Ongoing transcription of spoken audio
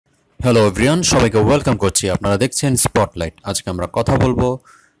Hello everyone, সবাইকে welcome করছি। আপনারা দেখছেন স্পটলাইট। আজকে আমরা কথা বলবো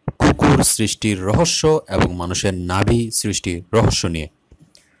কুকুর সৃষ্টির রহস্য এবং মানুষের নাভি সৃষ্টির রহস্য নিয়ে।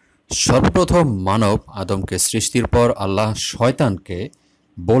 সর্বপ্রথম মানব আদমকে সৃষ্টির পর আল্লাহ শয়তানকে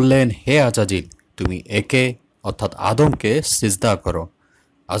বললেন, হে আজাজিল, তুমি একে অর্থাৎ আদমকে সিজদা করো।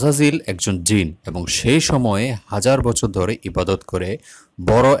 আজাজিল একজন জিন এবং সেই সময়ে 1000 বছর ধরে ইবাদত করে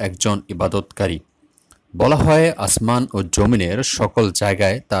বড় একজন ইবাদতকারী। বলা হয় আসমান ও জমিনের সকল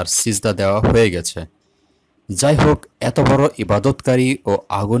জায়গায় তার সিজদা দেওয়া হয়ে গেছে। যাই হোক, এত বড় ইবাদতকারী ও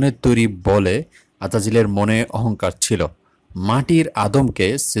আগুনের তৈরি বলে আতাজিলের মনে অহংকার ছিল। মাটির আদমকে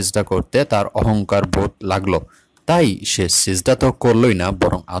সিজদা করতে তার অহংকার বোধ লাগলো, তাই সে সিজদা তো করলই না,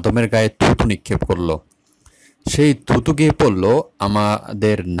 বরং আদমের গায়ে থুতু নিক্ষেপ করলো। সেই থুতু গিয়ে পড়ল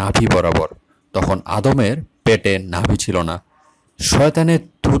আমাদের নাভি বরাবর। তখন আদমের পেটে নাভি ছিল না। শয়তানের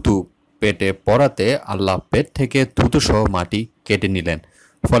থুতু পেটে পড়াতে আল্লাহ পেট থেকে থুতুসহ মাটি কেটে নিলেন।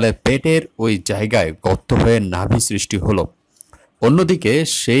 ফলে পেটের ওই জায়গায় গর্ত হয়ে নাভি সৃষ্টি হলো। অন্যদিকে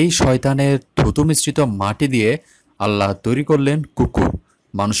সেই শয়তানের থুতু মিশ্রিত মাটি দিয়ে আল্লাহ তৈরি করলেন কুকুর।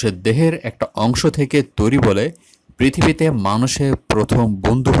 মানুষের দেহের একটা অংশ থেকে তৈরি বলে পৃথিবীতে মানুষের প্রথম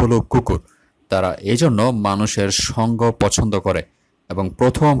বন্ধু হলো কুকুর। তারা এজন্য মানুষের সঙ্গ পছন্দ করে এবং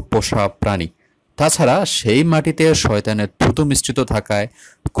প্রথম পোষা প্রাণী। তাছাড়া সেই মাটিতে শয়তানের থুতু মিশ্রিত থাকায়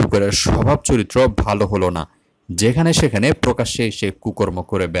কুকুরের স্বভাব চরিত্র ভালো হলো না, যেখানে সেখানে প্রকাশ্যে সে কুকর্ম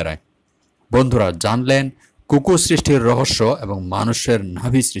করে বেড়ায়। বন্ধুরা, জানলেন কুকুর সৃষ্টির রহস্য এবং মানুষের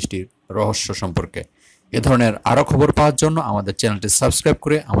নাভি সৃষ্টির রহস্য সম্পর্কে। এ ধরনের আরও খবর পাওয়ার জন্য আমাদের চ্যানেলটি সাবস্ক্রাইব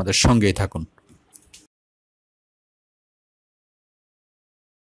করে আমাদের সঙ্গেই থাকুন।